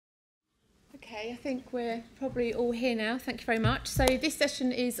Okay, I think we're probably all here now. Thank you very much. So this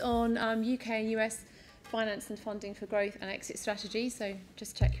session is on UK and US finance and funding for growth and exit strategy. So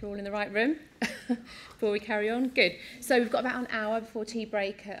just check you're all in the right room before we carry on. Good. So we've got about an hour before tea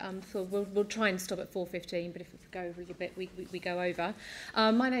break. We'll try and stop at 4:15, but if we go over a little bit, we go over.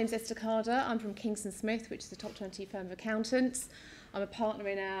 My name's Esther. I'm from Kingston Smith, which is a top 20 firm of accountants. I'm a partner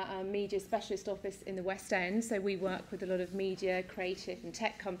in our media specialist office in the West End, so we work with a lot of media, creative and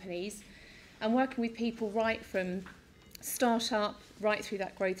tech companies, and working with people right from start-up right through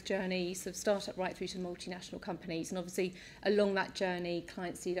that growth journey, sort of start-up right through to multinational companies. And obviously along that journey,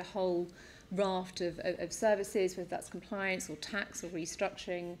 clients need a whole raft of services, whether that's compliance or tax or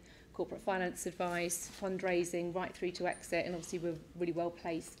restructuring, corporate finance advice, fundraising, right through to exit, and obviously we're really well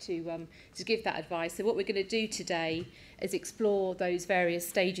placed to give that advice. So what we're going to do today is explore those various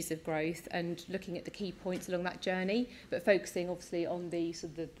stages of growth and looking at the key points along that journey, but focusing obviously on the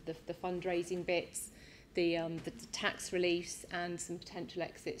sort of the fundraising bits, the tax reliefs, and some potential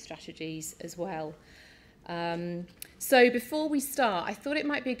exit strategies as well. So before we start, I thought it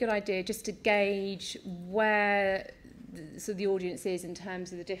might be a good idea just to gauge where the audience is in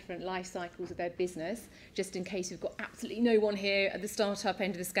terms of the different life cycles of their business, just in case we've got absolutely no one here at the startup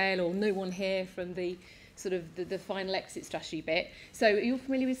end of the scale or no one here from the sort of the final exit strategy bit. So are you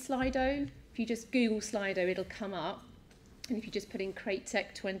familiar with Slido? If you just Google Slido, it'll come up. And if you just put in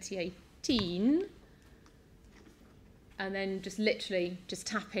Createch 2018, and then just literally just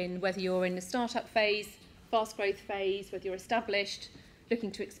tap in whether you're in the startup phase, fast growth phase, whether you're established, looking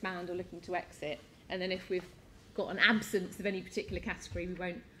to expand or looking to exit. And then if we've got an absence of any particular category, we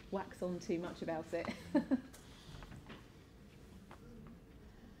won't wax on too much about it.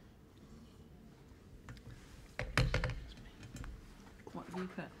 What have you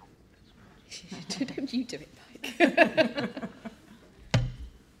put? Don't you do it, Mike?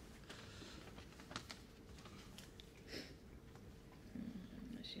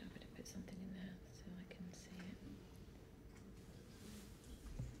 Actually, I better put something in there so I can see it.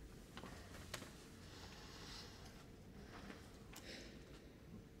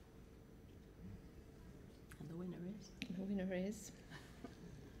 And the winner is? The winner is?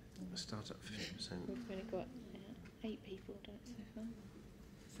 Start at 50%. We've only got 8 people done it so far.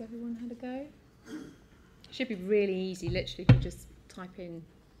 Has everyone had a go? It should be really easy, literally, if you just type in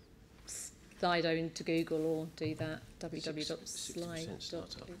Slido into Google or do that www.slide.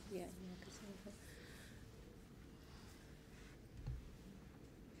 Startup. Yeah,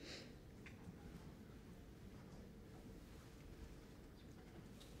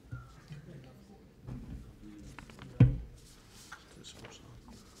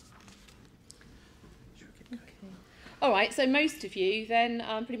 all right, so most of you then,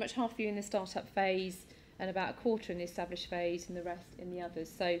 pretty much half of you in the startup phase and about a quarter in the established phase and the rest in the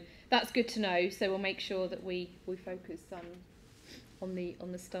others. So that's good to know. So we'll make sure that we focus on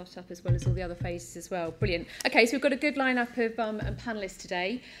the startup as well as all the other phases as well. Brilliant. Okay, so we've got a good lineup of panellists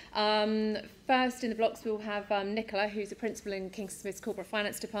today. First in the blocks we'll have Nicola, who's a principal in Kingston Smith's corporate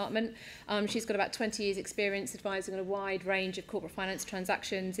finance department. She's got about 20 years experience advising on a wide range of corporate finance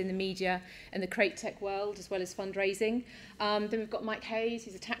transactions in the media and the Createch world, as well as fundraising. Then we've got Mike Hayes,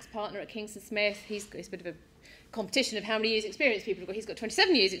 who's a tax partner at Kingston Smith. He's a bit of a competition of how many years experience people have got. He's got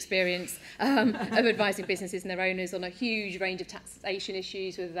 27 years experience of advising businesses and their owners on a huge range of taxation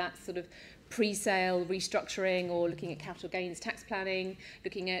issues, whether that's sort of pre-sale restructuring or looking at capital gains tax planning,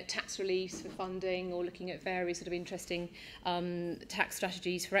 looking at tax reliefs for funding, or looking at various sort of interesting tax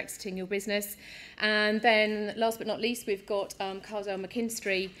strategies for exiting your business. And then last but not least, we've got Cardell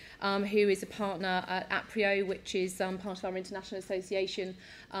McKinstry, who is a partner at Aprio, which is part of our international association.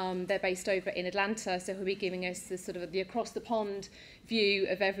 They're based over in Atlanta, so he'll be giving us the sort of the across the pond view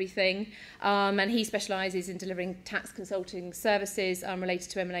of everything. And he specialises in delivering tax consulting services related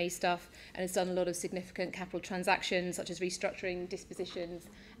to M&A stuff, and has done a lot of significant capital transactions such as restructuring, dispositions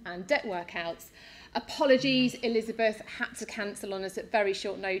and debt workouts. Apologies, Elizabeth had to cancel on us at very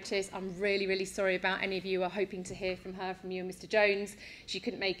short notice. I'm really, really sorry about any of you who are hoping to hear from her, from you and Mr. Jones. She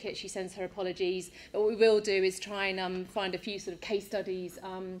couldn't make it. She sends her apologies. But what we will do is try and find a few sort of case studies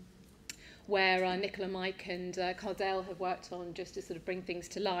where Nicola, Mike and Cardell have worked on, just to sort of bring things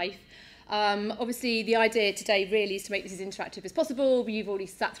to life. Obviously, the idea today really is to make this as interactive as possible. You've already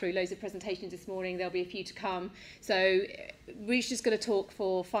sat through loads of presentations this morning. There'll be a few to come. So we're just going to talk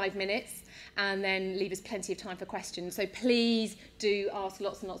for 5 minutes and then leave us plenty of time for questions. So please do ask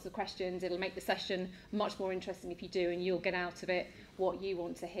lots and lots of questions. It'll make the session much more interesting if you do, and you'll get out of it what you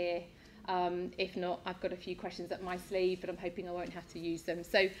want to hear. If not, I've got a few questions up my sleeve, but I'm hoping I won't have to use them.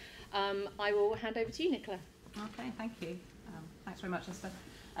 So I will hand over to you, Nicola. Okay, thank you. Thanks very much, Esther.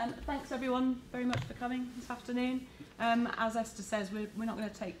 Thanks everyone very much for coming this afternoon. As Esther says, we're not going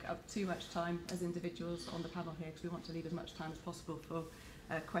to take up too much time as individuals on the panel here because we want to leave as much time as possible for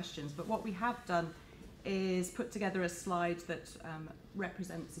questions. But what we have done is put together a slide that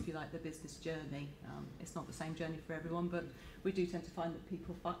represents, if you like, the business journey. It's not the same journey for everyone, but we do tend to find that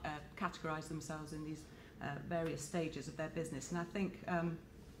people categorise themselves in these various stages of their business. And I think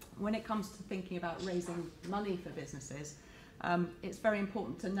when it comes to thinking about raising money for businesses, it's very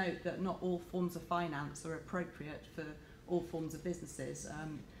important to note that not all forms of finance are appropriate for all forms of businesses.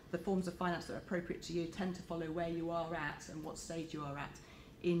 The forms of finance that are appropriate to you tend to follow where you are at and what stage you are at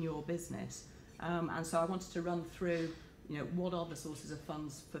in your business. And so I wanted to run through, what are the sources of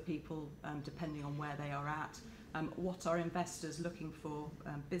funds for people depending on where they are at. What are investors looking for?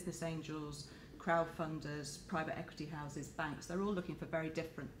 Business angels, crowdfunders, private equity houses, banks, they're all looking for very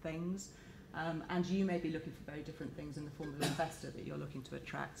different things. And you may be looking for very different things in the form of investor that you're looking to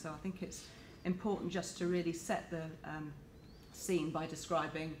attract. So I think it's important just to really set the scene by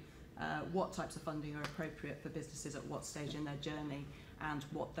describing what types of funding are appropriate for businesses at what stage in their journey and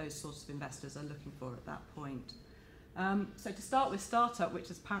what those sorts of investors are looking for at that point. So to start with startup,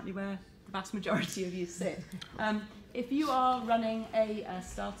 which is apparently where the vast majority of you sit, if you are running a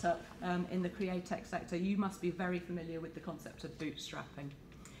startup in the Createch sector, you must be very familiar with the concept of bootstrapping.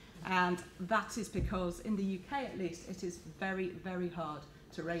 And that is because in the UK at least it is very, very hard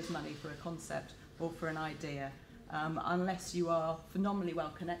to raise money for a concept or for an idea unless you are phenomenally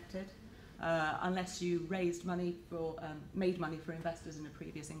well connected, unless you made money for investors in a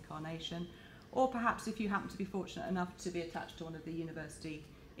previous incarnation, or perhaps if you happen to be fortunate enough to be attached to one of the university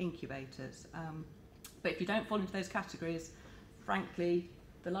incubators. But if you don't fall into those categories, frankly,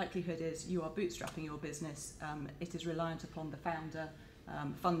 the likelihood is you are bootstrapping your business. It is reliant upon the founder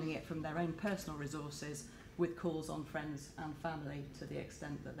funding it from their own personal resources with calls on friends and family to the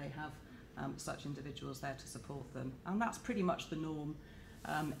extent that they have such individuals there to support them. And that's pretty much the norm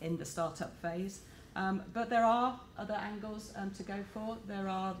in the startup phase. But there are other angles to go for. There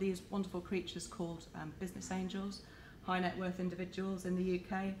are these wonderful creatures called business angels, high net worth individuals in the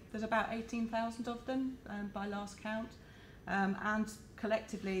UK. There's about 18,000 of them by last count. And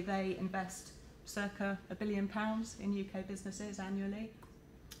collectively they invest circa £1 billion in UK businesses annually.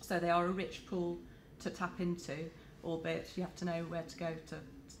 So they are a rich pool to tap into, albeit you have to know where to go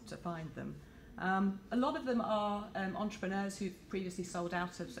to find them. A lot of them are entrepreneurs who've previously sold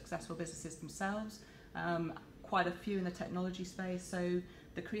out of successful businesses themselves, quite a few in the technology space. So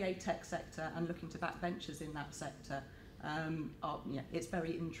the Createch sector and looking to back ventures in that sector, it's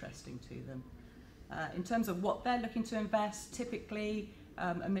very interesting to them. In terms of what they're looking to invest, typically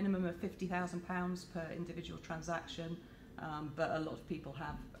a minimum of £50,000 per individual transaction, but a lot of people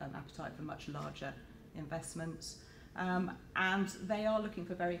have an appetite for much larger investments. And they are looking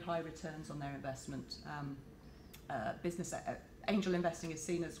for very high returns on their investment. Angel investing is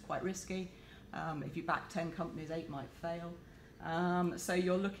seen as quite risky. If you back 10 companies, 8 might fail. So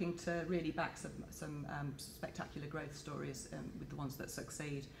you're looking to really back some spectacular growth stories with the ones that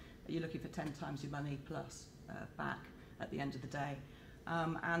succeed. You're looking for 10 times your money plus back at the end of the day.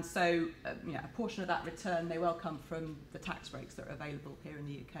 And so a portion of that return may well come from the tax breaks that are available here in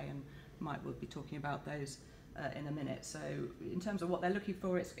the UK, and Mike will be talking about those in a minute. So in terms of what they're looking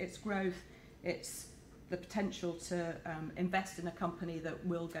for, it's growth, it's the potential to invest in a company that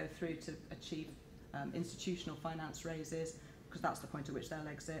will go through to achieve institutional finance raises, because that's the point at which they'll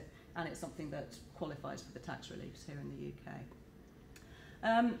exit, and it's something that qualifies for the tax reliefs here in the UK.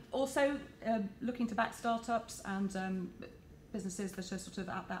 Also looking to back startups and businesses that are sort of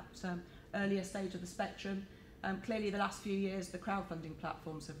at that earlier stage of the spectrum. Clearly the last few years the crowdfunding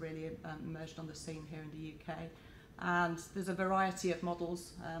platforms have really emerged on the scene here in the UK, and there's a variety of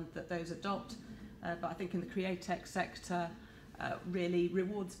models that those adopt, but I think in the Createch sector really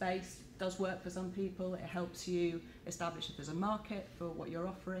rewards based does work for some people. It helps you establish if there's a market for what you're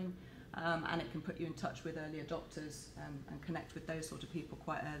offering, and it can put you in touch with early adopters and connect with those sort of people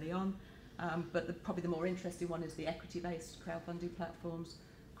quite early on. But probably the more interesting one is the equity-based crowdfunding platforms,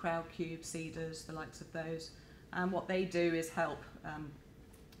 Crowdcube, Seeders, the likes of those. And what they do is help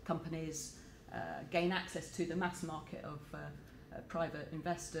companies gain access to the mass market of private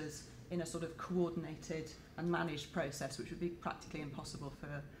investors in a sort of coordinated and managed process, which would be practically impossible for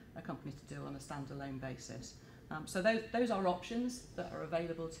a company to do on a standalone basis. So those are options that are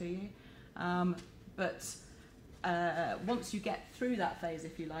available to you. But once you get through that phase,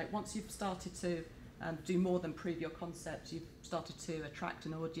 if you like, once you've started to do more than prove your concept, you've started to attract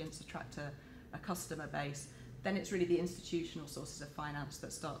an audience, attract a customer base, then it's really the institutional sources of finance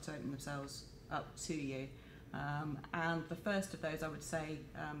that start to open themselves up to you. And the first of those, I would say,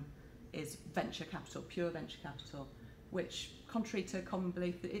 is venture capital, pure venture capital, which, contrary to common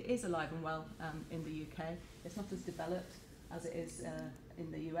belief, it is alive and well in the UK. It's not as developed as it is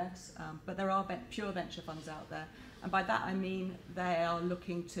in the US, but there are pure venture funds out there. And by that I mean they are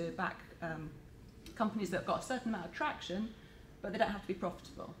looking to back companies that have got a certain amount of traction, but they don't have to be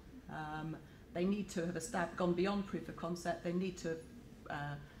profitable. They need to have gone beyond proof of concept. They need to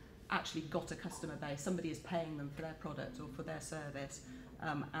have actually got a customer base. Somebody is paying them for their product or for their service,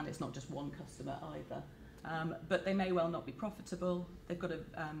 and it's not just one customer either. But they may well not be profitable. They've got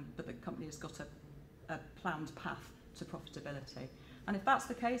but the company has got a planned path to profitability. And if that's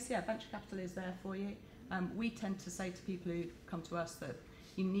the case, yeah, venture capital is there for you. We tend to say to people who come to us that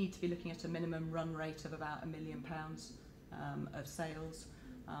you need to be looking at a minimum run rate of about £1 million of sales.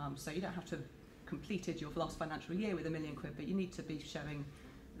 So you don't have to have completed your last financial year with £1 million, but you need to be showing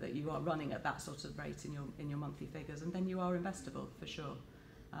that you are running at that sort of rate in your monthly figures, and then you are investable for sure.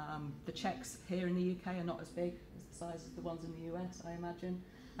 The checks here in the UK are not as big as the size of the ones in the US, I imagine,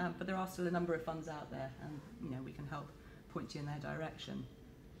 but there are still a number of funds out there, and we can help point you in their direction.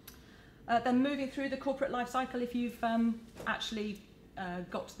 Then moving through the corporate life cycle, if you've actually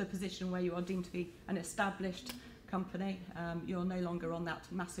got to the position where you are deemed to be an established company, you're no longer on that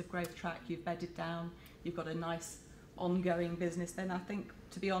massive growth track, you've bedded down, you've got a nice ongoing business, then I think,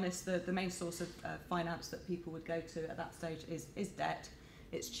 to be honest, the main source of finance that people would go to at that stage is debt.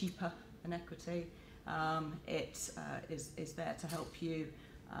 It's cheaper than equity. It is there to help you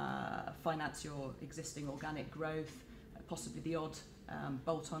finance your existing organic growth, possibly the odd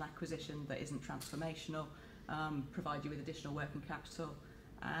bolt-on acquisition that isn't transformational, provide you with additional working capital.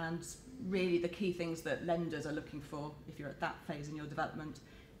 And really the key things that lenders are looking for, if you're at that phase in your development,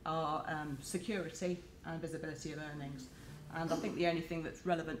 are security and visibility of earnings. And I think the only thing that's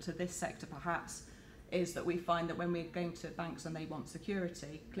relevant to this sector perhaps is that we find that when we're going to banks and they want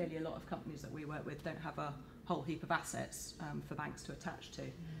security, clearly a lot of companies that we work with don't have a whole heap of assets for banks to attach to.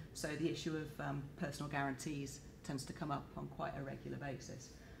 So the issue of personal guarantees tends to come up on quite a regular basis.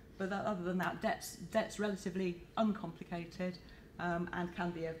 But other than that, debt's relatively uncomplicated and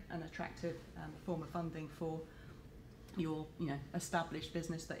can be an attractive form of funding for your established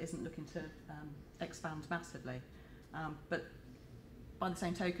business that isn't looking to expand massively. But by the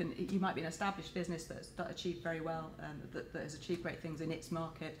same token, you might be an established business that achieved very well, that has achieved great things in its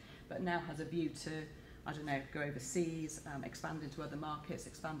market, but now has a view to, I don't know, go overseas, expand into other markets,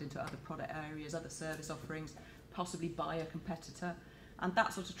 expand into other product areas, other service offerings, possibly buy a competitor. And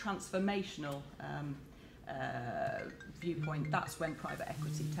that sort of transformational viewpoint, that's when private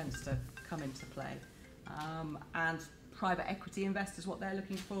equity tends to come into play. And private equity investors, what they're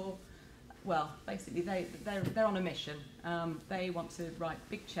looking for, well, basically they're on a mission. They want to write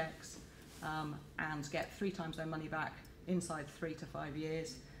big checks and get 3 times their money back inside 3 to 5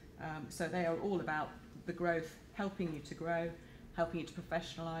 years. So they are all about the growth, helping you to grow, helping you to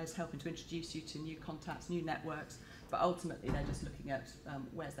professionalise, helping to introduce you to new contacts, new networks, but ultimately they're just looking at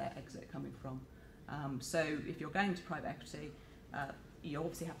where's their exit coming from. So if you're going to private equity, you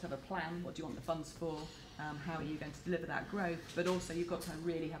obviously have to have a plan. What do you want the funds for? How are you going to deliver that growth? But also you've got to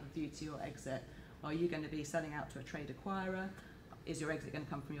really have a view to your exit. Are you going to be selling out to a trade acquirer? Is your exit going to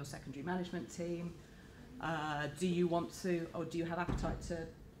come from your secondary management team? Do you want to, or do you have appetite to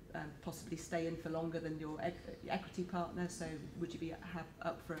possibly stay in for longer than your equity partner? So would you be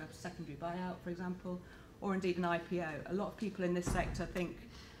up for a secondary buyout, for example, or indeed an IPO? A lot of people in this sector think,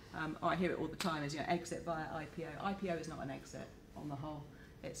 I hear it all the time, is exit via IPO. IPO is not an exit on the whole.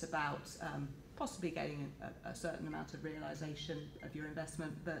 It's about possibly getting a certain amount of realisation of your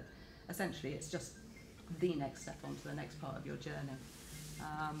investment, but essentially it's just the next step onto the next part of your journey.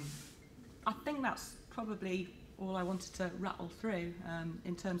 I think that's probably all I wanted to rattle through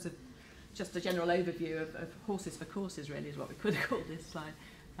in terms of just a general overview of horses for courses, really, is what we could have called this slide.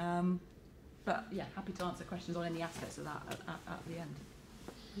 But yeah, happy to answer questions on any aspects of that at the end.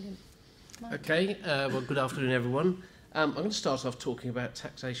 Brilliant. Okay, well, good afternoon, everyone. I'm going to start off talking about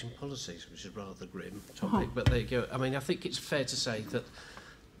taxation policies, which is a rather grim topic, but there you go. I mean, I think it's fair to say that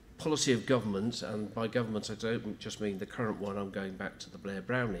policy of government, and by government I don't just mean the current one, I'm going back to the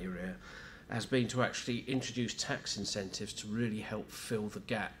Blair-Brown era, has been to actually introduce tax incentives to really help fill the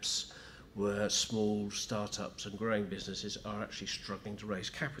gaps where small startups and growing businesses are actually struggling to raise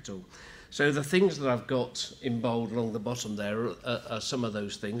capital. So the things that I've got in bold along the bottom there are some of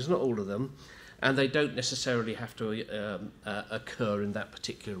those things, not all of them, and they don't necessarily have to occur in that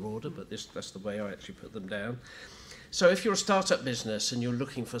particular order, but that's the way I actually put them down. So if you're a startup business and you're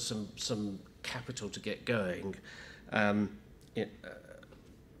looking for some capital to get going,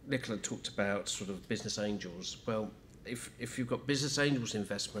 Nicola talked about sort of business angels. Well, if you've got business angels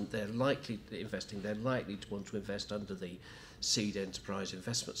investment, they're likely to want to invest under the Seed Enterprise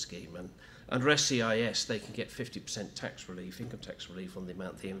Investment Scheme, and under SCIS they can get 50% tax relief, income tax relief on the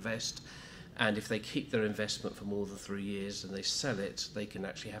amount they invest, and if they keep their investment for more than 3 years and they sell it, they can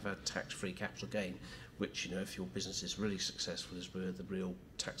actually have a tax-free capital gain, which, you know, if your business is really successful, is where the real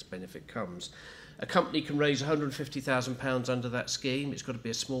tax benefit comes. A company can raise £150,000 under that scheme. It's got to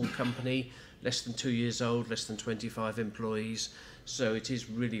be a small company, less than 2 years old, less than 25 employees. So it is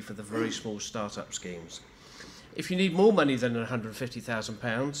really for the very small start-up schemes. If you need more money than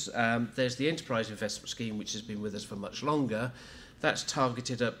 £150,000, there's the Enterprise Investment Scheme, which has been with us for much longer. That's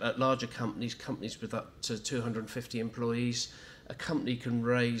targeted at larger companies, companies with up to 250 employees. A company can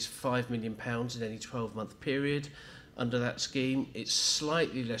raise £5 million in any 12-month period. Under that scheme, it's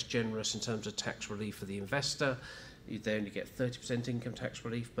slightly less generous in terms of tax relief for the investor. They only get 30% income tax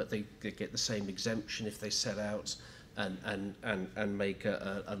relief, but they get the same exemption if they sell out and make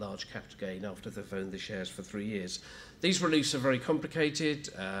a large capital gain after they've owned the shares for 3 years. These reliefs are very complicated,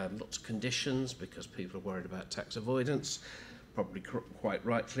 lots of conditions because people are worried about tax avoidance, probably quite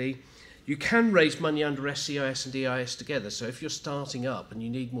rightly. You can raise money under SCIS and EIS together, so if you're starting up and you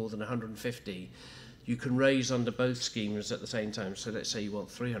need more than 150, you can raise under both schemes at the same time. So let's say you want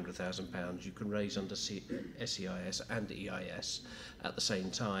 £300,000, you can raise under SCIS and EIS at the same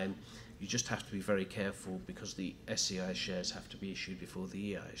time. You just have to be very careful because the SCIS shares have to be issued before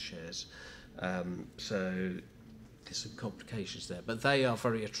the EIS shares. So there's some complications there, but they are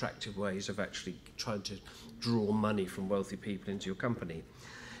very attractive ways of actually trying to draw money from wealthy people into your company.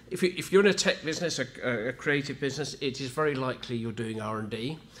 If you're in a tech business, a creative business, it is very likely you're doing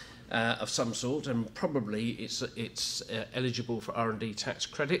R&D of some sort, and probably it's eligible for R&D tax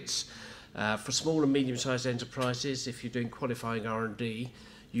credits. For small and medium-sized enterprises, if you're doing qualifying R&D,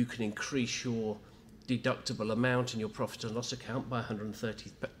 you can increase your deductible amount in your profit and loss account by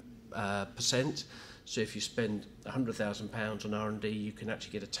 130%. So if you spend £100,000 on R&D, you can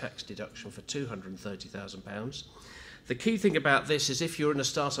actually get a tax deduction for £230,000. The key thing about this is if you're in a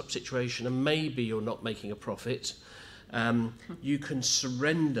startup situation and maybe you're not making a profit, you can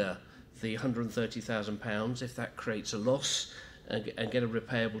surrender the £130,000 if that creates a loss and get a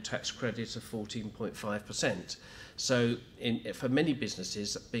repayable tax credit of 14.5%. So for many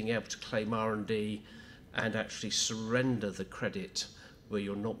businesses, being able to claim R&D and actually surrender the credit where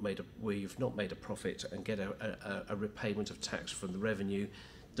you've not made a profit and get a repayment of tax from the revenue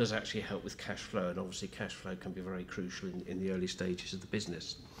does actually help with cash flow, and obviously cash flow can be very crucial in the early stages of the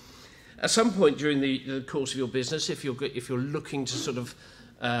business. At some point during the course of your business, if you're looking to sort of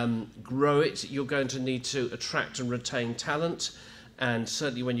grow it, you're going to need to attract and retain talent, and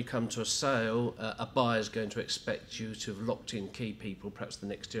certainly when you come to a sale, a buyer's going to expect you to have locked in key people, perhaps the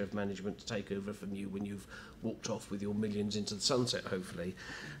next tier of management, to take over from you when you've walked off with your millions into the sunset, hopefully.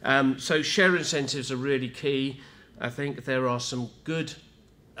 So share incentives are really key. I think there are some good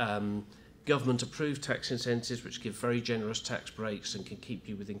government-approved tax incentives which give very generous tax breaks and can keep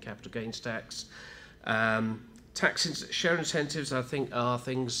you within capital gains tax. Share incentives, I think, are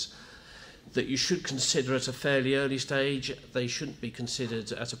things that you should consider at a fairly early stage. They shouldn't be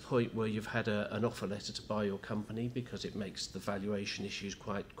considered at a point where you've had an offer letter to buy your company, because it makes the valuation issues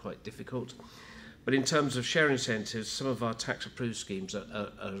quite difficult. But in terms of share incentives, some of our tax-approved schemes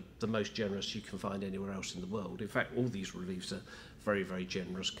are the most generous you can find anywhere else in the world. In fact, all these reliefs are very, very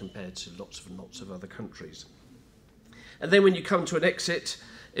generous compared to lots of other countries. And then when you come to an exit,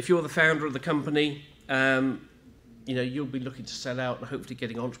 if you're the founder of the company, you'll be looking to sell out and hopefully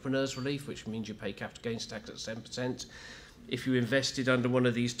getting entrepreneurs relief, which means you pay capital gains tax at 7%. If you invested under one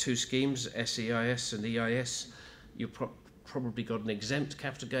of these two schemes, SEIS and EIS, you've probably got an exempt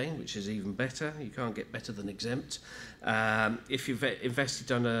capital gain, which is even better. You can't get better than exempt. If you've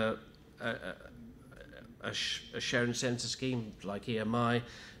invested on a share incentive scheme like EMI,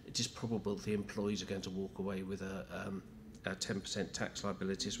 it is probable the employees are going to walk away with a 10% tax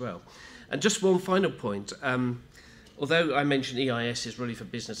liability as well. And just one final point. Although I mentioned EIS is really for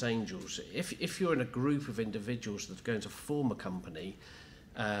business angels, if you're in a group of individuals that are going to form a company,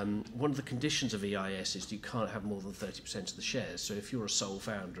 one of the conditions of EIS is you can't have more than 30% of the shares. So if you're a sole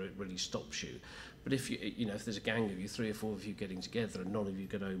founder, it really stops you. But if if there's a gang of you, 3 or 4 of you getting together, and none of you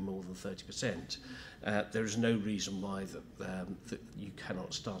can own more than 30%, there is no reason why that you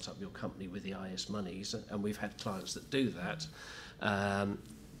cannot start up your company with EIS monies. And we've had clients that do that.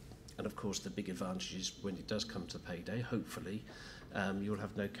 And of course, the big advantage is when it does come to payday, hopefully, you'll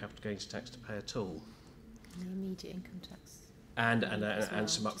have no capital gains tax to pay at all. And the immediate income tax. And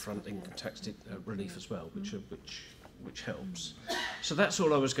some upfront income tax relief as well, which which helps. So that's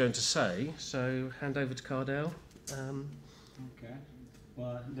all I was going to say. So hand over to Cardell. Okay.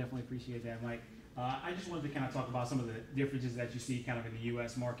 Well, I definitely appreciate that, Mike. I just wanted to kind of talk about some of the differences that you see kind of in the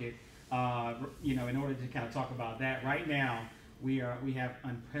U.S. market. You know, in order to kind of talk about that, right now we have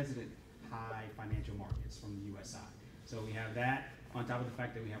unprecedented high financial markets from the U.S. side. So we have that on top of the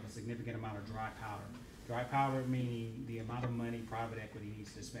fact that we have a significant amount of dry powder. Dry powder meaning the amount of money private equity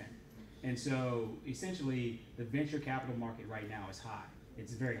needs to spend. And so essentially the venture capital market right now is high.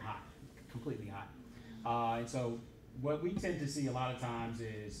 It's very hot, completely hot. And so what we tend to see a lot of times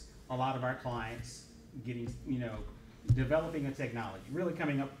is a lot of our clients getting, you know, developing a technology, really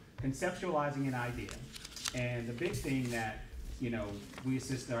coming up, conceptualizing an idea. And the big thing that, you know, we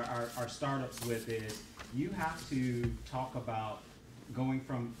assist our startups with is you have to talk about going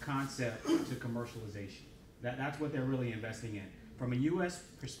from concept to commercialization. That's what they're really investing in. From a U.S.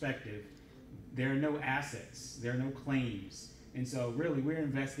 perspective, there are no assets, there are no claims. And so really we're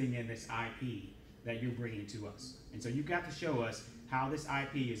investing in this IP that you're bringing to us. And so you've got to show us how this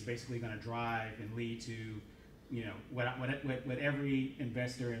IP is basically going to drive and lead to, you know, what every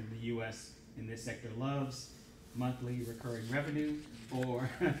investor in the U.S. in this sector loves, monthly recurring revenue, or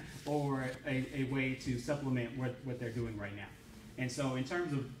a way to supplement what they're doing right now. And so in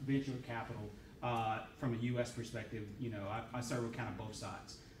terms of venture capital, from a U.S. perspective, you know, I serve with kind of both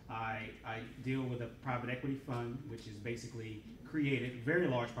sides. I deal with a private equity fund, which is basically created, very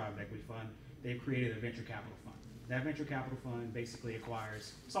large private equity fund. They've created a venture capital fund. That venture capital fund basically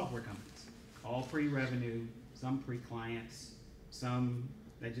acquires software companies, all pre-revenue, some pre-clients, some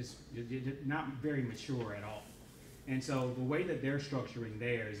that just not very mature at all. And so the way that they're structuring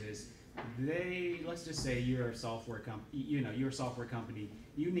theirs is let's just say you're a software company, you know, you're a software company,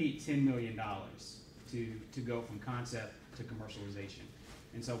 you need $10 million to go from concept to commercialization.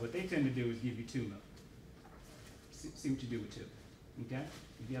 And so what they tend to do is give you $2 million. See what you do with $2 million, okay?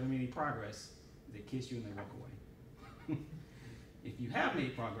 If you haven't made any progress, they kiss you and they walk away. If you have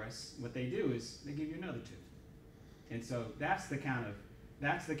made progress, what they do is they give you another $2 million. And so that's the kind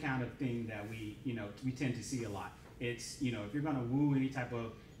of thing that we tend to see a lot. It's, you know, if you're going to woo any type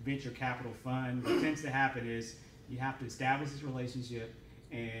of venture capital fund, what tends to happen is you have to establish this relationship,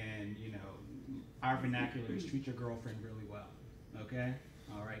 and, you know, our vernacular is treat your girlfriend really well, okay?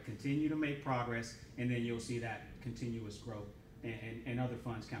 All right, continue to make progress, and then you'll see that continuous growth and other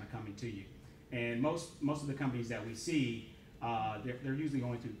funds kind of coming to you. And most of the companies that we see, they're usually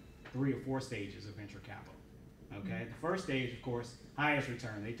going through 3 or 4 stages of venture capital, okay? The first stage, of course, highest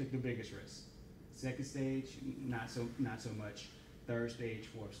return. They took the biggest risk. Second stage, not so much. Third stage,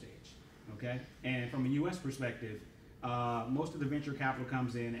 fourth stage, okay? And from a U.S. perspective, most of the venture capital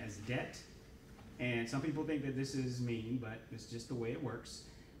comes in as debt, and some people think that this is mean, but it's just the way it works.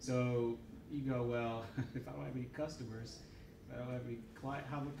 So you go, well, if I don't have any customers, if I don't have any client,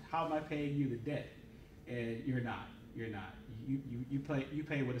 how am I paying you the debt? And you're not. You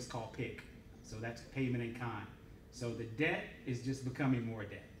pay what is called PIK, so that's payment in kind. So the debt is just becoming more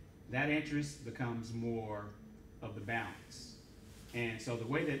debt. That interest becomes more of the balance. And so the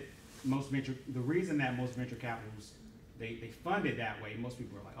way that the reason that most venture capitals, they fund it that way, most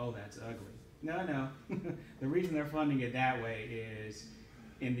people are like, oh, that's ugly. No. The reason they're funding it that way is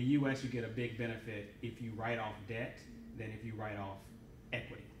in the U.S. you get a big benefit if you write off debt than if you write off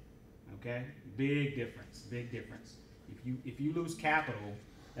equity, okay? Big difference. If you lose capital,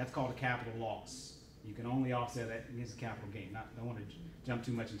 that's called a capital loss. You can only offset that against a capital gain. I don't want to jump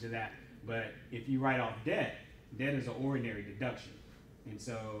too much into that, but if you write off debt is an ordinary deduction. And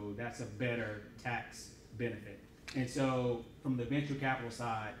so that's a better tax benefit. And so from the venture capital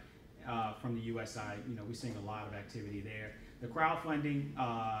side, from the U.S. side, you know, we're seeing a lot of activity there. The crowdfunding,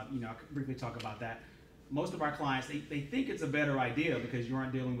 you know, I could briefly talk about that. Most of our clients, they think it's a better idea because you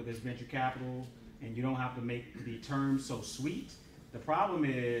aren't dealing with this venture capital and you don't have to make the terms so sweet. The problem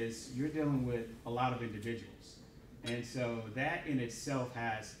is you're dealing with a lot of individuals. And so that in itself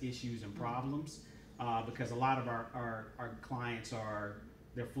has issues and problems because a lot of our clients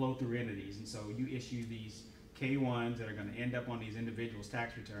they're flow-through entities. And so you issue these K-1s that are going to end up on these individuals'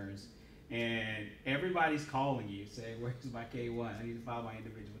 tax returns, and everybody's calling you saying, where's my K-1? I need to file my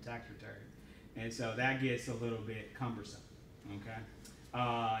individual tax return. And so that gets a little bit cumbersome, okay?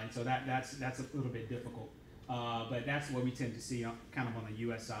 And so that's a little bit difficult. But that's what we tend to see kind of on the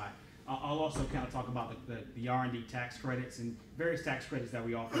U.S. side. I'll also kind of talk about the R&D tax credits and various tax credits that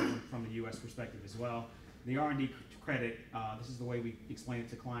we offer from the U.S. perspective as well. The R&D credit, this is the way we explain it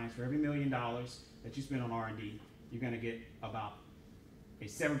to clients. For every $1 million that you spend on R&D, you're going to get about a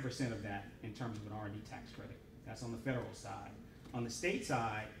 7% of that in terms of an R&D tax credit. That's on the federal side. On the state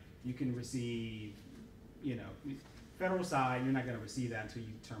side, you can receive, you know, federal side, you're not going to receive that until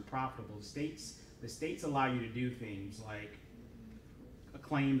you turn profitable. The states allow you to do things like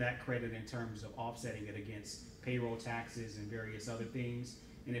claim that credit in terms of offsetting it against payroll taxes and various other things.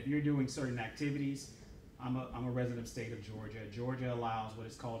 And if you're doing certain activities, I'm a resident of the state of Georgia. Georgia allows what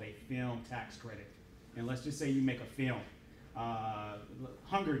is called a film tax credit. And let's just say you make a film.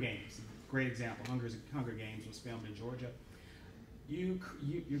 Hunger Games, great example. Hunger Games was filmed in Georgia.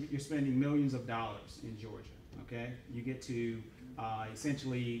 You're spending millions of dollars in Georgia. Okay, you get to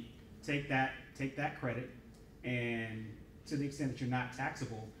essentially take that credit, and to the extent that you're not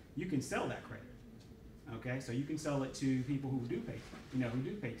taxable, you can sell that credit. Okay, so you can sell it to people who do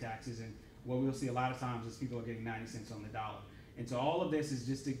pay taxes, and what we'll see a lot of times is people are getting 90 cents on the dollar. And so all of this is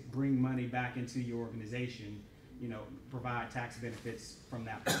just to bring money back into your organization, provide tax benefits from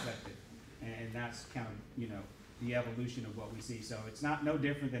that perspective. And that's kind of, the evolution of what we see. So it's no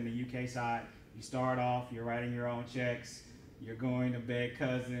different than the UK side. You start off, you're writing your own checks, you're going to beg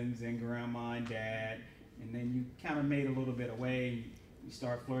cousins and grandma and dad, and then you kind of made a little bit away. You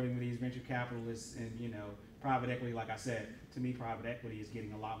start flirting with these venture capitalists and, private equity. Like I said, to me, private equity is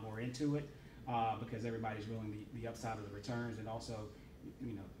getting a lot more into it because everybody's willing the upside of the returns, and also,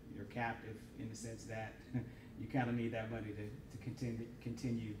 you're captive in the sense that you kind of need that money to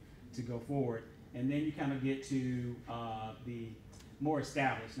continue to go forward. And then you kind of get to the more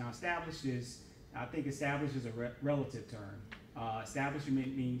established. Now, established is a relative term.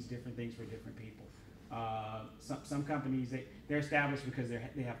 Establishment means different things for different people. Some companies, they're established because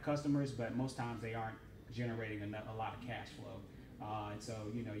they have customers, but most times they aren't generating a lot of cash flow. And so,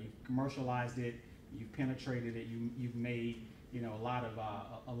 you've commercialized it, you've penetrated it, you've made, a lot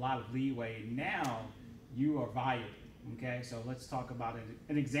of leeway. Now you are viable. Okay, so let's talk about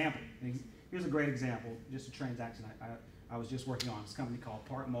an example. Here's a great example, just a transaction I was just working on. It's a company called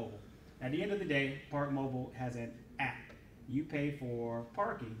Park Mobile. At the end of the day, Park Mobile has an app. You pay for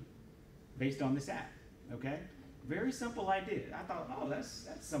parking based on this app, okay? Very simple idea. I thought, oh, that's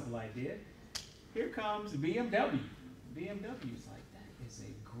a simple idea. Here comes BMW. BMW's like, that is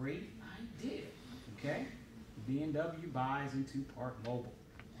a great idea, okay? BMW buys into Park Mobile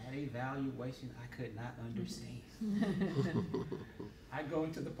at a valuation I could not understand. I go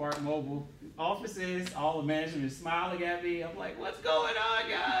into the Park Mobile offices, all the management is smiling at me. I'm like, what's going on,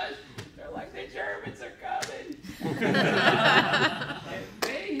 guys? They're like, the Germans are coming. And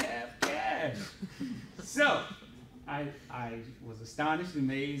they have cash. So I was astonished,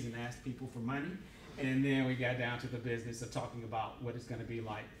 amazed, and asked people for money. And then we got down to the business of talking about what it's going to be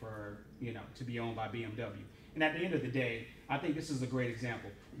like for, to be owned by BMW. And at the end of the day, I think this is a great example.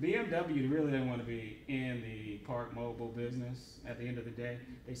 BMW really didn't want to be in the Park Mobile business at the end of the day.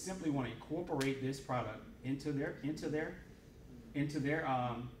 They simply want to incorporate this product into their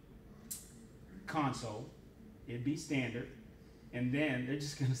console. It'd be standard, and then they're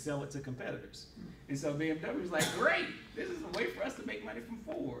just going to sell it to competitors. And so BMW's like, great, this is a way for us to make money from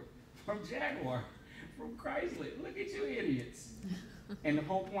Ford, from Jaguar, from Chrysler. Look at you idiots. And the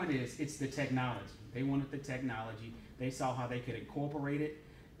whole point is, it's the technology. They wanted the technology. They saw how they could incorporate it.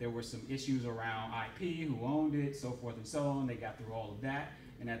 There were some issues around IP, who owned it, so forth and so on. They got through all of that.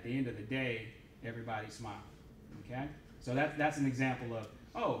 And at the end of the day, everybody smiled, okay? So that's an example of,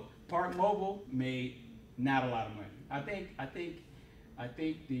 oh, Park Mobile made not a lot of money. I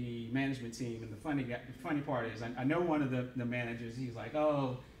think the management team, and the funny part is, I know one of the managers, he's like,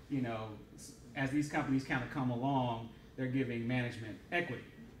 oh, as these companies kind of come along, they're giving management equity.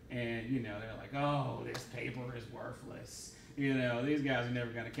 And, they're like, oh, this paper is worthless. These guys are never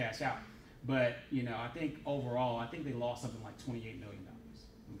going to cash out. But, I think overall, they lost something like $28 million.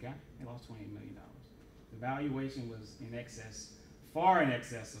 Okay? They lost $28 million. The valuation was far in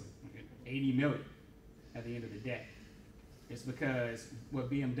excess of $80 million at the end of the day. It's because the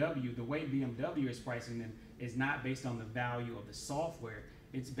way BMW is pricing them is not based on the value of the software.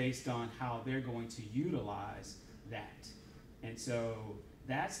 It's based on how they're going to utilize that. And so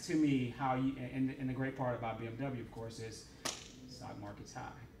that's, to me, how and the great part about BMW, of course, is stock market's high.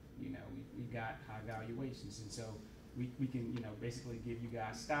 We've got high valuations. And so we can, basically give you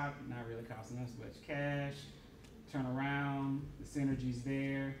guys stock, not really costing us much cash, turn around, the synergy's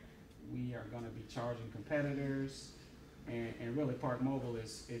there. We are going to be charging competitors. And really, Park Mobile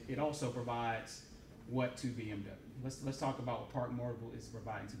it also provides what to BMW. Let's talk about what Park Mobile is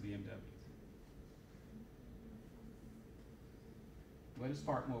providing to BMW. What is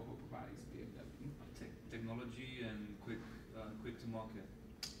Park Mobile providing to BMW? Technology and quick to market.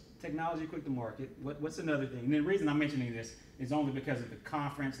 Technology, quick to market. What's another thing? And the reason I'm mentioning this is only because of the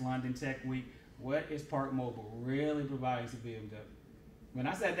conference, London Tech Week. What is Park Mobile really providing to BMW? When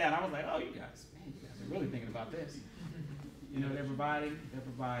I sat down, I was like, oh, you guys are really thinking about this. You know, they're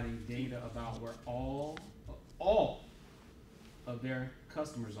providing data about where all of their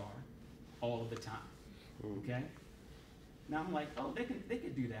customers are all of the time. Okay? Now I'm like, oh, they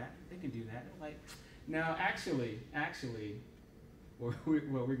could do that. They can do that. I'm like, no, actually, what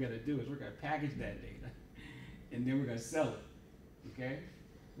we're gonna do is we're gonna package that data, and then we're gonna sell it. Okay?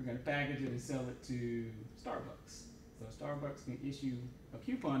 We're gonna package it and sell it to Starbucks. So Starbucks can issue a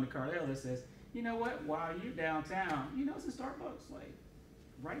coupon to Cardell that says, you know what? While you're downtown, you know it's a Starbucks like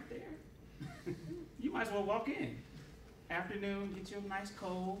right there. You might as well walk in. Afternoon, get you a nice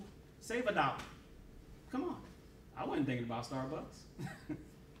cold, save $1. Come on. I wasn't thinking about Starbucks.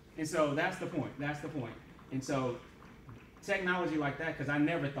 And so that's the point. That's the point. And so technology like that, because I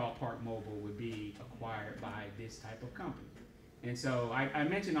never thought Park Mobile would be acquired by this type of company. And so I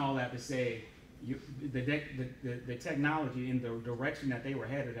mentioned all that to say the technology in the direction that they were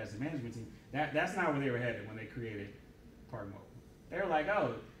headed as a management team, that's not where they were headed when they created Park Mobile. They were like,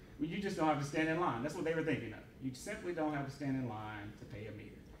 oh, well, you just don't have to stand in line. That's what they were thinking of. You simply don't have to stand in line to pay a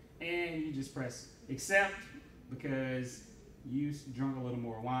meter. And you just press accept because you drunk a little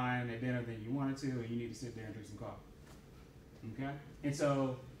more wine at dinner than you wanted to, and you need to sit there and drink some coffee. Okay? And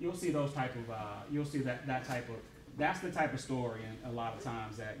so you'll see those type of, you'll see that type of, that's the type of story, and a lot of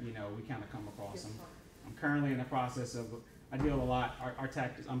times that, you know, we kind of come across them. I'm currently in the process of, I deal a lot, our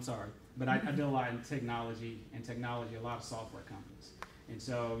tactics, I'm sorry, but I deal a lot in technology, a lot of software companies. And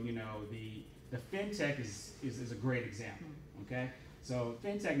so, you know, the fintech is a great example, okay? So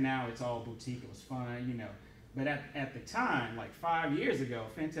fintech now, it's all boutique, it was fun, you know. But at the time, like 5 years ago,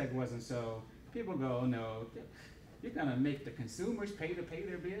 fintech wasn't so, people go, no, you're gonna make the consumers pay to pay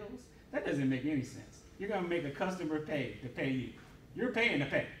their bills? That doesn't make any sense. You're gonna make a customer pay to pay you. You're paying to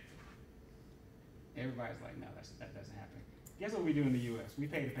pay. Everybody's like, no, that doesn't happen. Guess what we do in the US? We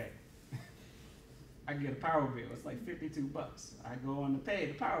pay to pay. I get a power bill, it's like $52. I go on to pay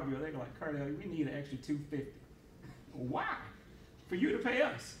the power bill, they go like, Cardell, we need an extra $250. Why? For you to pay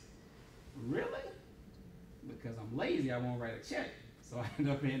us. Really? Because I'm lazy, I won't write a check. So I end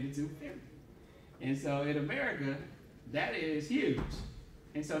up paying the $250. And so in America, that is huge.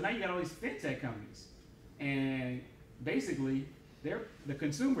 And so now you got all these fintech companies. And basically, the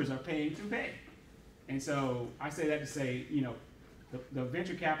consumers are paying to pay. And so I say that to say, you know, the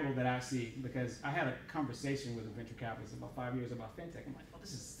venture capital that I see, because I had a conversation with a venture capitalist about 5 years about fintech. I'm like, oh,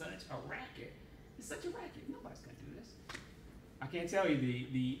 this is such a racket. It's such a racket. Nobody's going to do this. I can't tell you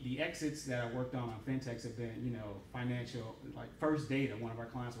the exits that I worked on fintechs have been, you know, financial, like First Data. One of our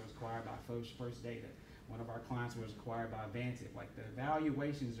clients was acquired by First Data. One of our clients was acquired by Vantiv. Like the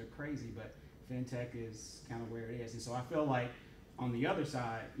valuations are crazy, but fintech is kind of where it is. And so I feel like on the other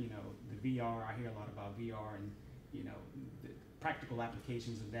side, you know, the VR, I hear a lot about VR and, you know, the practical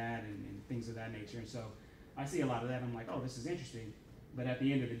applications of that and things of that nature. And so I see a lot of that. I'm like, oh, this is interesting. But at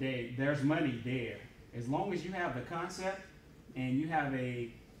the end of the day, there's money there. As long as you have the concept and you have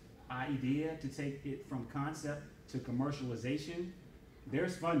a idea to take it from concept to commercialization,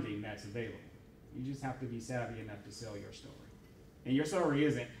 there's funding that's available. You just have to be savvy enough to sell your story. And your story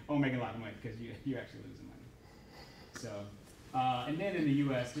isn't, oh, making a lot of money, because you're actually losing money. So, and then in the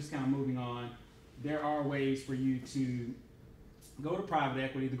US, just kind of moving on, there are ways for you to go to private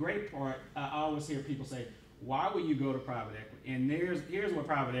equity. The great part, I always hear people say, why would you go to private equity? And here's what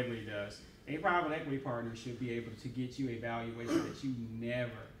private equity does. A private equity partner should be able to get you a valuation that you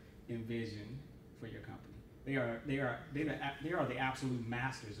never envisioned for your company. They are the absolute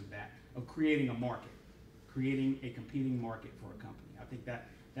masters of that, of creating a market, creating a competing market for a company. I think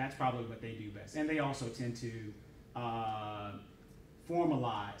that's probably what they do best. And they also tend to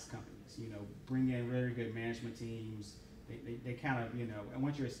formalize companies, you know, bring in very good management teams. They kind of, you know, and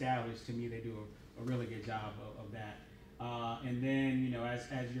once you're established, to me, they do a really good job of that. And then, you know,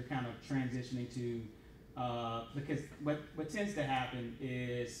 as you're kind of transitioning to, because what tends to happen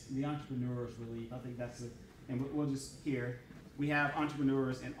is the entrepreneur's relief. I think that's and we'll just hear, we have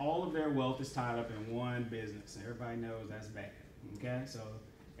entrepreneurs and all of their wealth is tied up in one business. And everybody knows that's bad, okay? So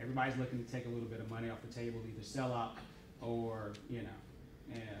everybody's looking to take a little bit of money off the table, either sell out or, you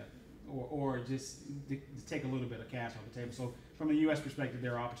know, or just to take a little bit of cash off the table. So from a U.S. perspective,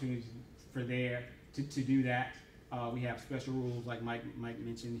 there are opportunities for there to do that. We have special rules, like Mike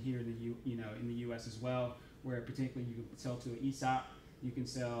mentioned here in the U.S. as well, where particularly you can sell to an ESOP. You can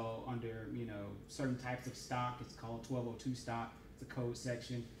sell under, you know, certain types of stock. It's called 1202 stock. It's a code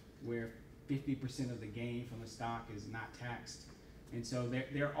section where 50% of the gain from the stock is not taxed. And so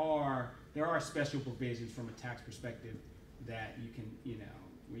there are special provisions from a tax perspective that you can, you know,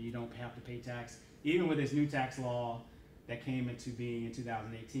 where you don't have to pay tax. Even with this new tax law, that came into being in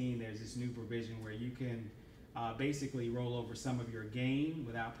 2018, there's this new provision where you can basically roll over some of your gain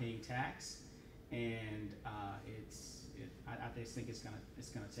without paying tax, and I just think it's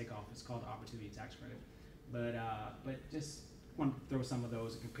gonna take off. It's called the Opportunity Tax Credit, but just want to throw some of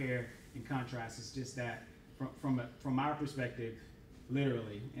those and compare and contrast. It's just that from our perspective,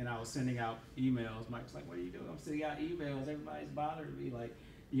 literally, and I was sending out emails. Mike's like, "What are you doing?" I'm sending out emails. Everybody's bothering me. Like,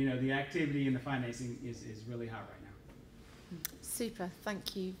 you know, the activity and the financing is really hot right now. Super,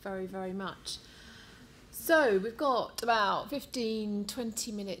 thank you very, very much. So we've got about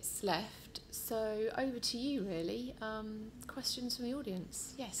 15-20 minutes left. So over to you, really. Questions from the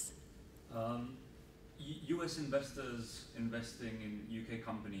audience? Yes. US investors investing in UK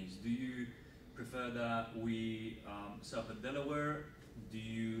companies, do you prefer that we set up a Delaware? Do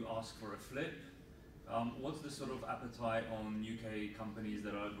you ask for a flip? What's the sort of appetite on UK companies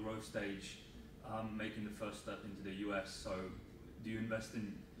that are at growth stage making the first step into the US? So do you invest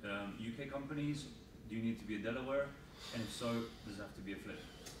in UK companies? Do you need to be a Delaware? And if so, does it have to be a flip?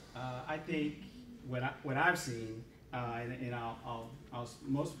 I think what I've seen, and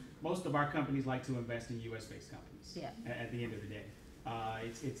most of our companies like to invest in U.S.-based companies. Yeah. At the end of the day,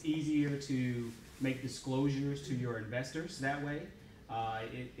 it's easier to make disclosures to your investors that way.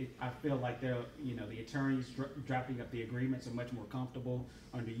 I feel like the attorneys drafting up the agreements are much more comfortable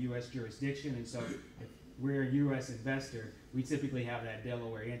under U.S. jurisdiction, and so if we're a U.S. investor, we typically have that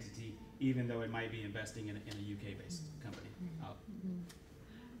Delaware entity, even though it might be investing in a UK-based company.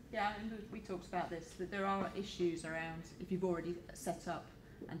 Yeah, and we talked about this, that there are issues around if you've already set up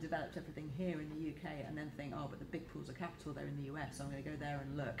and developed everything here in the UK and then think, oh, but the big pools of capital, they're in the US, so I'm going to go there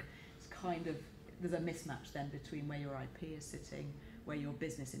and look. It's kind of, there's a mismatch then between where your IP is sitting, where your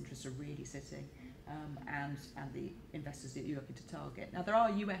business interests are really sitting, and the investors that you're looking to target. Now, there are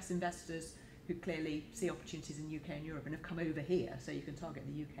US investors who clearly see opportunities in UK and Europe and have come over here, so you can target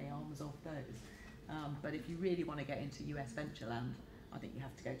the UK arms of those. But if you really want to get into US venture land, I think you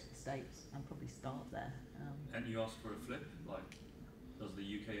have to go to the States and probably start there. And you ask for a flip? Like, does the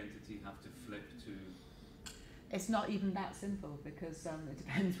UK entity have to flip to? It's not even that simple because it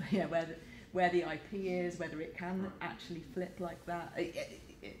depends where the IP is, whether it can actually flip like that.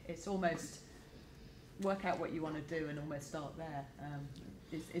 It's almost work out what you want to do and almost start there.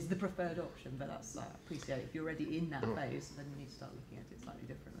 Is the preferred option, but that's I appreciate if you're already in that phase, then you need to start looking at it slightly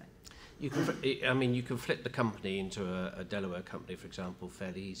differently. You can flip the company into a Delaware company, for example,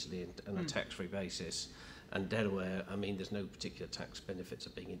 fairly easily and on a tax-free basis. And Delaware, I mean, there's no particular tax benefits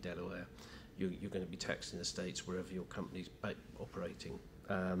of being in Delaware. You're going to be taxed in the States wherever your company's operating.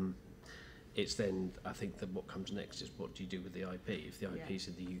 It's then, I think, that what comes next is what do you do with the IP? If the IP is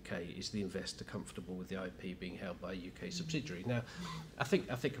in the UK, is the investor comfortable with the IP being held by a UK subsidiary? Now, I think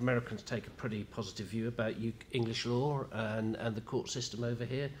Americans take a pretty positive view about English law and the court system over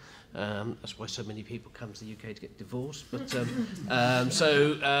here. That's why so many people come to the UK to get divorced. But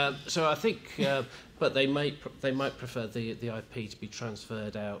so I think, but they might prefer the IP to be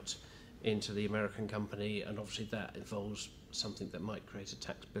transferred out into the American company, and obviously that involves something that might create a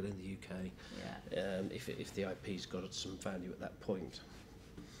tax bill in the UK if the IP's got some value at that point.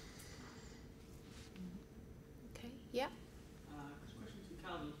 Okay, yeah. Question to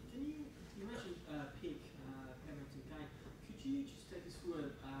Cardell. You mentioned PIC, payment in kind. Could you just take us through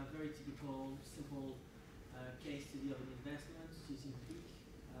a very typical, simple case study of an investment using PIC?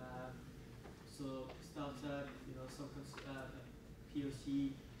 So startup, some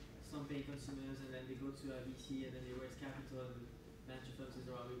POC, some pay consumers, and then they go to a VC, and then they raise capital, and venture firms says,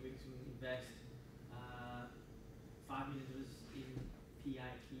 "Are we going to invest $5 million in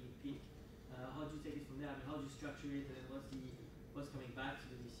PIC? How do you take it from there? I mean, how do you structure it, and then what's coming back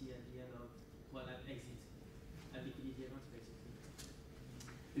to the VC at the end of an exit, a liquidity event, basically?"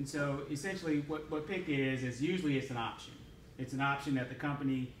 And so, essentially, what PIC is usually it's an option. It's an option that the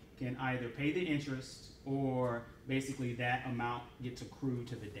company can either pay the interest or basically that amount gets accrued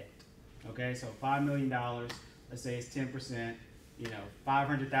to the debt. Okay, so $5 million, let's say it's 10%, $500,000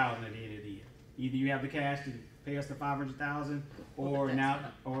 at the end of the year. Either you have the cash to pay us the $500,000, or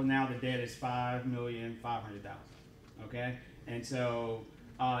now the debt is $5,500,000. Okay, and so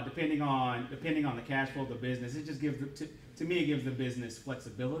depending on the cash flow of the business, it just gives to me it gives the business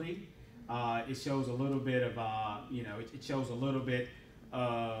flexibility. It shows a little bit of it shows a little bit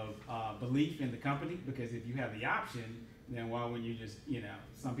of belief in the company, because if you have the option, then why wouldn't you just,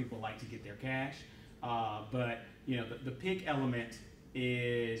 some people like to get their cash, but the PIC element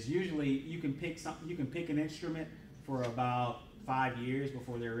is usually you can pick an instrument for about 5 years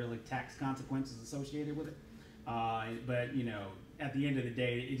before there are really tax consequences associated with it. But at the end of the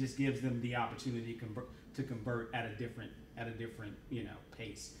day, it just gives them the opportunity to convert at a different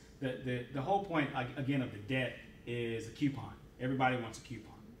pace. The whole point again of the debt is a coupon. Everybody wants a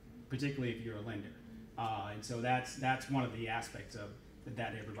coupon, particularly if you're a lender, and so that's one of the aspects of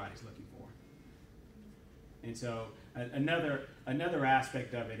that everybody's looking for. And so another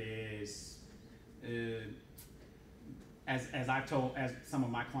aspect of it is, as some of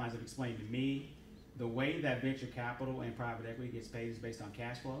my clients have explained to me, the way that venture capital and private equity gets paid is based on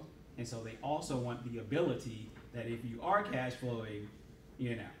cash flow. And so they also want the ability that if you are cash flowing,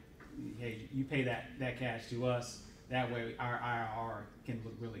 hey, you pay that cash to us. That way our IRR can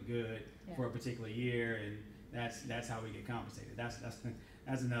look really good for a particular year, and that's how we get compensated. That's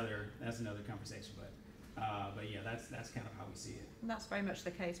another conversation, but yeah, that's kind of how we see it. And that's very much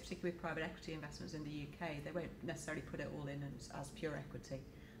the case, particularly with private equity investments in the UK. They won't necessarily put it all in as pure equity.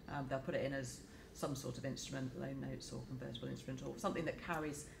 They'll put it in as some sort of instrument, loan notes or convertible instrument, or something that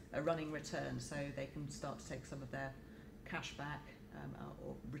carries a running return, so they can start to take some of their cash back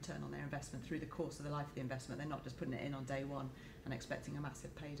or return on their investment through the course of the life of the investment. They're not just putting it in on day one and expecting a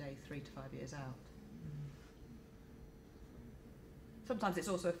massive payday 3 to 5 years out. Sometimes it's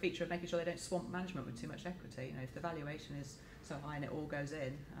also a feature of making sure they don't swamp management with too much equity. If the valuation is so high and it all goes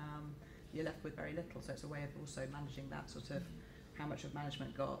in, you're left with very little. So it's a way of also managing that sort of how much of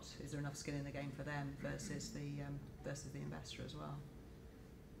management got, is there enough skin in the game for them versus the investor as well.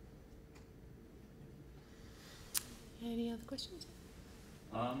 Any other questions?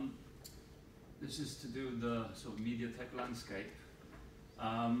 This is to do with the sort of media tech landscape.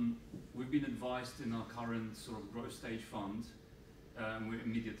 We've been advised in our current sort of growth stage fund, we're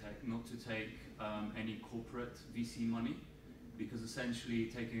in media tech, not to take any corporate VC money, because essentially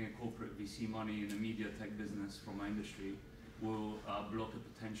taking a corporate VC money in a media tech business from our industry will block a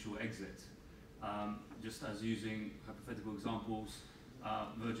potential exit. Just as using hypothetical examples,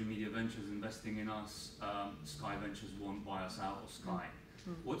 Virgin Media Ventures investing in us, Sky Ventures won't buy us out of Sky.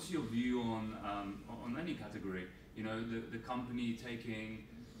 What's your view on any category? The company taking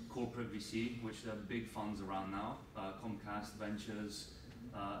corporate VC, which there are big funds around now, Comcast Ventures,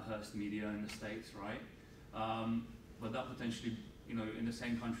 Hearst Media in the States, right? But that potentially, in the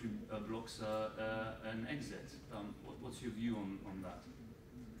same country blocks an exit. What's your view on that?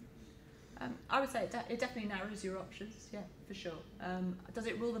 I would say it definitely narrows your options, yeah, for sure. Does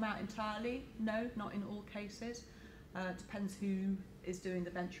it rule them out entirely? No, not in all cases. It depends who is doing the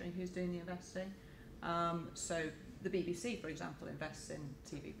venturing, who's doing the investing. So the BBC, for example, invests in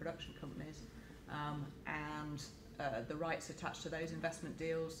TV production companies, and the rights attached to those investment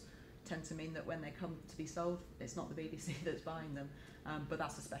deals tend to mean that when they come to be sold, it's not the BBC that's buying them, but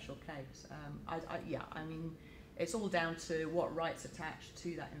that's a special case. I mean, it's all down to what rights attached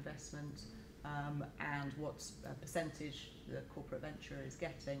to that investment and what percentage the corporate venture is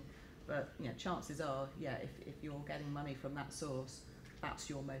getting. But chances are, if you're getting money from that source, that's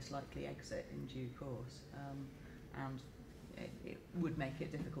your most likely exit in due course, and it would make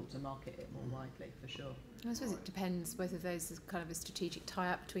it difficult to market it more widely, for sure. I suppose it depends whether there's kind of a strategic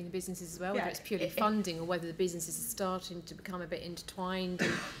tie-up between the businesses as well, whether it's purely funding or whether the businesses are starting to become a bit intertwined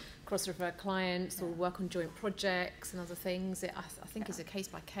and cross-refer clients or work on joint projects and other things. I think it's a case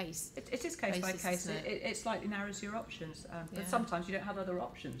by case. It is case by case. It slightly narrows your options, but sometimes you don't have other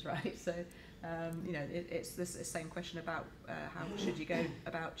options, right? So, it's the same question about how should you go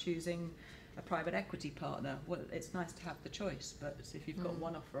about choosing a private equity partner. Well, it's nice to have the choice, but if you've got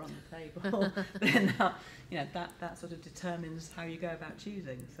one offer on the table, then that sort of determines how you go about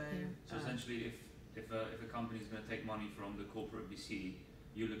choosing. So, so essentially, if a company is going to take money from the corporate VC,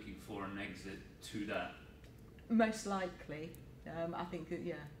 you're looking for an exit to that. Most likely, I think that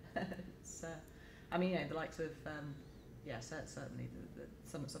it's. The likes of certainly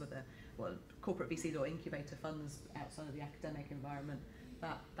some of the corporate VCs or incubator funds outside of the academic environment.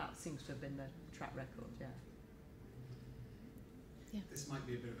 That seems to have been the track record, yeah. This might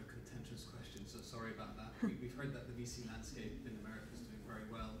be a bit of a contentious question, so sorry about that. We've heard that the VC landscape in America is doing very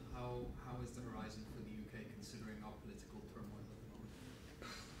well. How is the horizon for the UK considering our political turmoil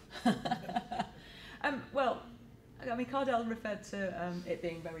at the moment? Cardell referred to it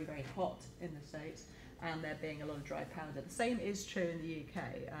being very, very hot in the States and there being a lot of dry powder. The same is true in the UK,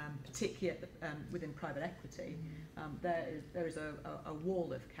 particularly within private equity. There is a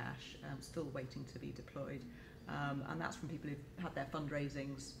wall of cash still waiting to be deployed, and that's from people who've had their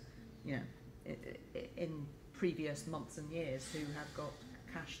fundraisings, in previous months and years, who have got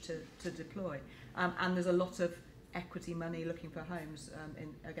cash to deploy. And there's a lot of equity money looking for homes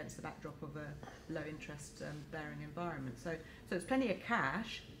against the backdrop of a low interest bearing environment. So there's plenty of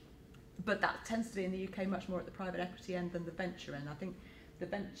cash. but that tends to be in the UK much more at the private equity end than the venture end. I think the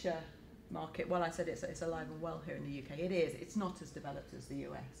venture market, while I said it's alive and well here in the UK, it is. It's not as developed as the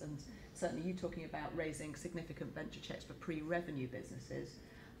US, and certainly you talking about raising significant venture checks for pre-revenue businesses.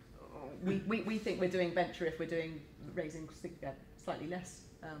 We think we're doing venture if we're raising slightly less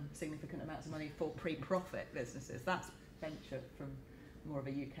significant amounts of money for pre-profit businesses. That's venture from more of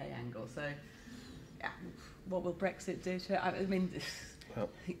a UK angle. So, yeah, what will Brexit do to it? I mean, well,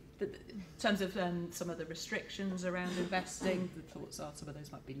 in terms of some of the restrictions around investing, the thoughts are some of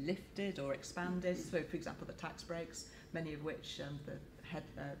those might be lifted or expanded. So, for example, the tax breaks, many of which the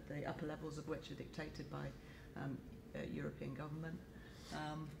upper levels of which are dictated by European government.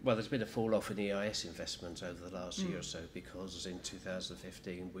 Well, there's been a fall off in EIS investment over the last year or so, because in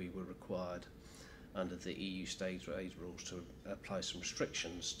 2015 we were required under the EU state aid rules to apply some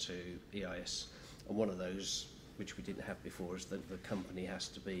restrictions to EIS, and one of those, which we didn't have before, is that the company has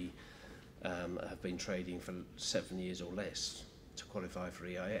to be have been trading for 7 years or less to qualify for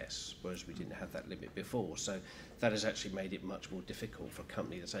EIS, whereas we didn't have that limit before. So that has actually made it much more difficult for a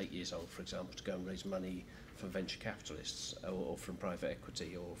company that's 8 years old, for example, to go and raise money from venture capitalists or from private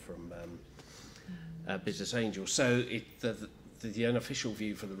equity or from business angels. So the unofficial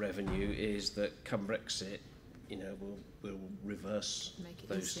view for the revenue is that come Brexit, we'll reverse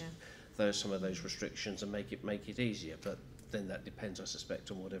some of those restrictions and make it easier. But then that depends, I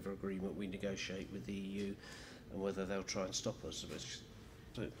suspect, on whatever agreement we negotiate with the EU and whether they'll try and stop us.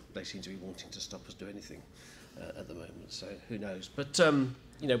 They seem to be wanting to stop us do anything at the moment. So who knows? But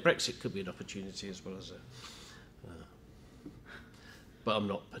Brexit could be an opportunity as well as a. But I'm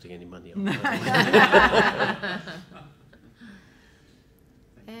not putting any money on that.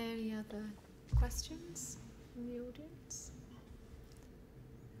 Any other questions from the audience?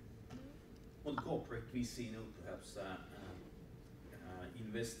 On corporate VC note, perhaps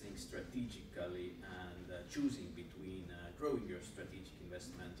investing strategically and choosing between growing your strategic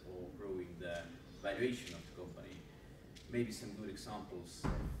investment or growing the valuation of the company. Maybe some good examples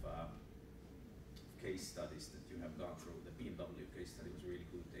of case studies that you have gone through. The BMW case study was really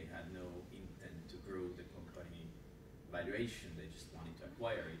good. They had no intent to grow the company valuation, they just wanted to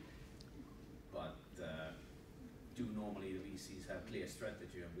acquire it. But do normally the VCs have clear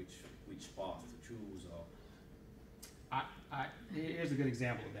strategy on which path to choose? Or here's a good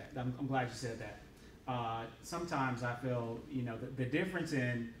example of that. I'm glad you said that. Sometimes I feel, the difference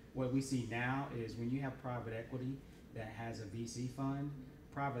in what we see now is when you have private equity that has a VC fund,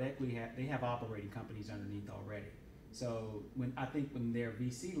 private equity, they have operating companies underneath already. So when their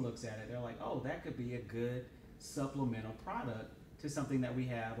VC looks at it, they're like, oh, that could be a good supplemental product to something that we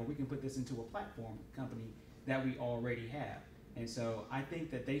have, or we can put this into a platform company that we already have. And so I think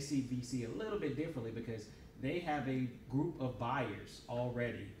that they see VC a little bit differently because they have a group of buyers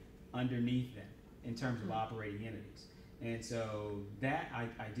already underneath them in terms of operating entities. And so that I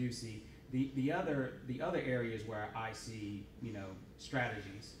do see. The other areas where I see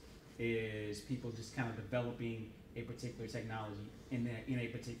strategies is people just kind of developing a particular technology in a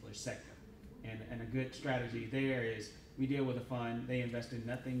particular sector. And a good strategy there is we deal with a fund, they invest in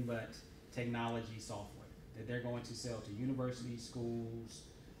nothing but technology software that they're going to sell to universities, schools,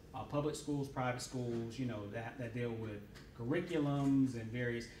 public schools, private schools, that deal with curriculums and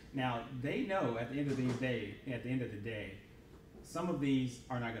various. Now they know at the end of the day, some of these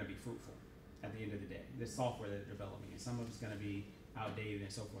are not going to be fruitful at the end of the day. The software that they're developing, and some of it's going to be outdated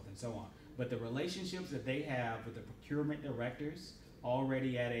and so forth and so on. But the relationships that they have with the procurement directors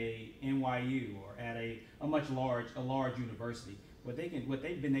already at a NYU or at a large university, what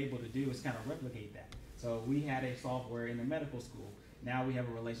they've been able to do is kind of replicate that. So we had a software in the medical school. Now we have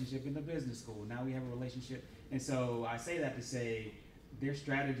a relationship in the business school. Now we have a relationship. And so I say that to say their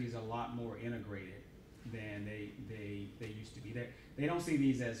strategy is a lot more integrated than they used to be. They don't see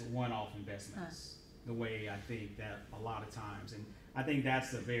these as one-off investments the way I think that a lot of times. And I think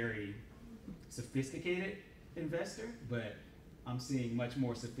that's a very sophisticated investor, but I'm seeing much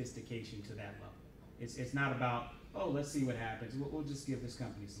more sophistication to that level. It's not about, oh, let's see what happens. We'll just give this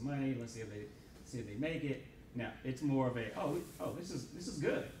company some money. Let's see if they make it. Now it's more of a this is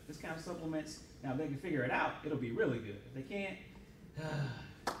good. This kind of supplements. Now if they can figure it out, it'll be really good. If they can't,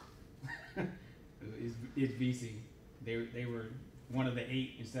 it's VC. They were one of the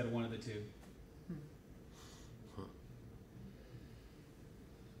 8 instead of one of the 2. I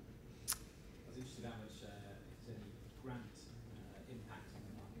was interested how much, if there's any grant impact on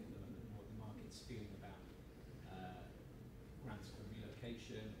the market at the moment, and what the market's feeling about grants for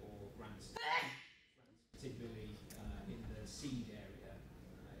relocation or grants particularly in the seed area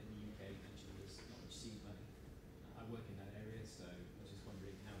in the UK. You mentioned there's not much seed money. I work in that area, so I was just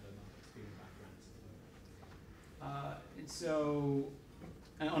wondering how the market's So,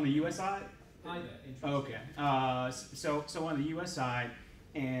 on the U.S. side? Either. Okay. So on the U.S. side,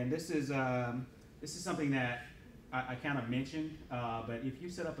 and this is something that I kind of mentioned, but if you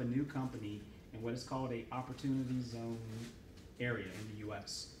set up a new company in what is called a opportunity zone area in the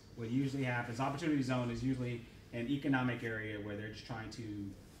U.S., what usually happens, opportunity zone is usually an economic area where they're just trying to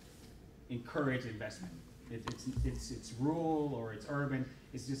encourage investment. It's rural or it's urban.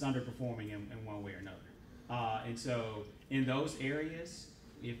 It's just underperforming in one way or another. And so in those areas,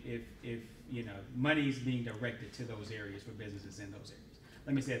 if you know, money is being directed to those areas for businesses in those areas.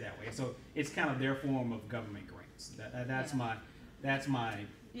 Let me say it that way. So it's kind of their form of government grants. That's my.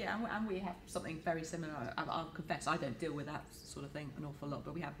 Yeah, and we have something very similar. I'll confess, I don't deal with that sort of thing an awful lot,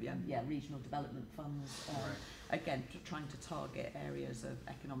 but we have regional development funds. Again, trying to target areas of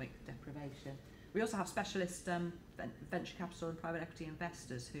economic deprivation. We also have specialist venture capital and private equity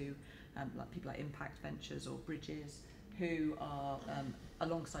investors who, like people like Impact Ventures or Bridges, who are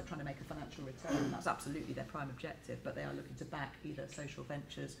alongside trying to make a financial return. That's absolutely their prime objective, but they are looking to back either social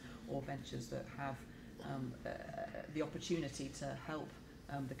ventures or ventures that have the opportunity to help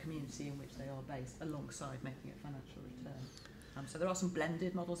the community in which they are based, alongside making a financial return. So there are some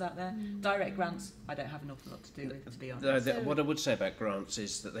blended models out there. Direct grants, I don't have an awful lot to do with, to be honest. What I would say about grants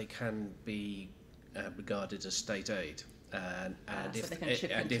is that they can be regarded as state aid. And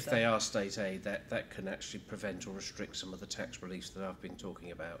if they are state aid, that can actually prevent or restrict some of the tax reliefs that I've been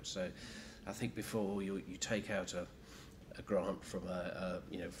talking about. So I think before you take out a grant from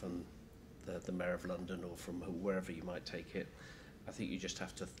from the Mayor of London or from wherever you might take it, I think you just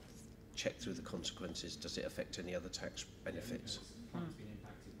have to check through the consequences. Does it affect any other tax benefits? Fund's been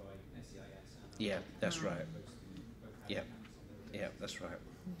impacted by SEIS. Yeah, that's right. Yeah, that's right.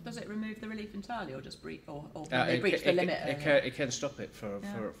 Does it remove the relief entirely, or just breach the limit? It can stop it for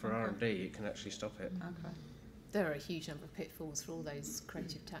R&D. It can actually stop it. Okay. There are a huge number of pitfalls for all those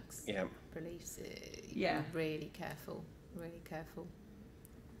creative tax reliefs. Really careful, really careful.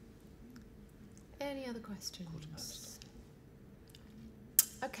 Any other questions?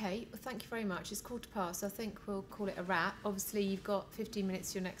 Okay, well, thank you very much. It's 1:15, I think we'll call it a wrap. Obviously, you've got 15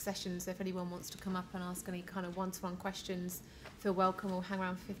 minutes to your next session, so if anyone wants to come up and ask any kind of one-to-one questions, feel welcome. We'll hang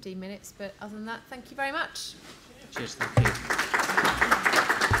around for 15 minutes. But other than that, thank you very much. Cheers, thank you.